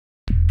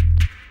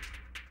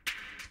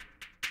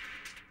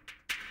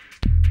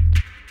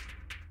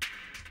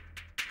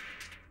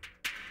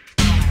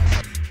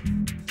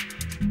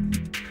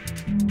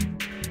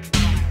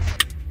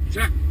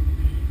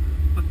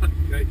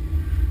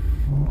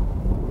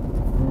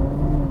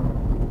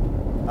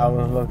I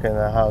was looking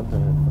at how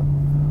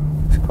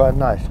it's quite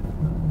nice.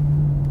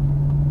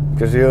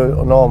 Because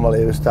you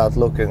normally start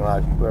looking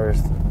like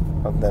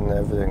but then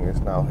everything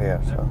is now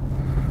here. So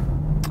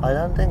I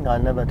don't think I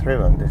never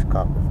driven this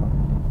car before.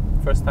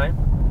 First time?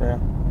 Yeah.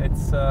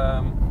 It's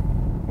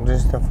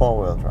This is the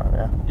 4-wheel drive,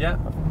 yeah. yeah.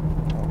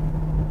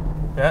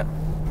 Yeah.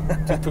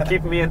 to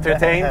keep me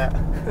entertained.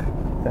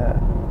 Yeah.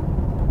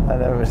 I've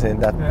never seen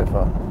that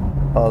before.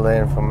 All the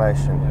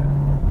information. Yeah.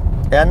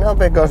 Yeah, no,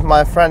 because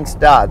my friend's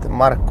dad,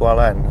 Markku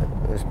Alén,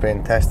 has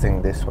been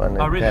testing this when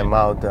it really? came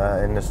out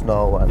in the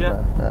snow, and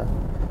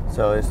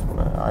so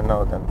I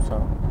know them. So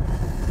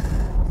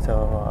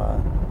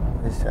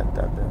he said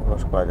that it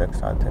was quite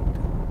exciting.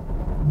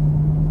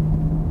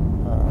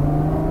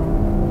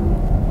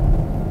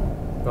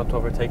 Got to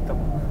overtake them.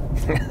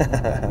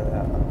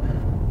 Yeah.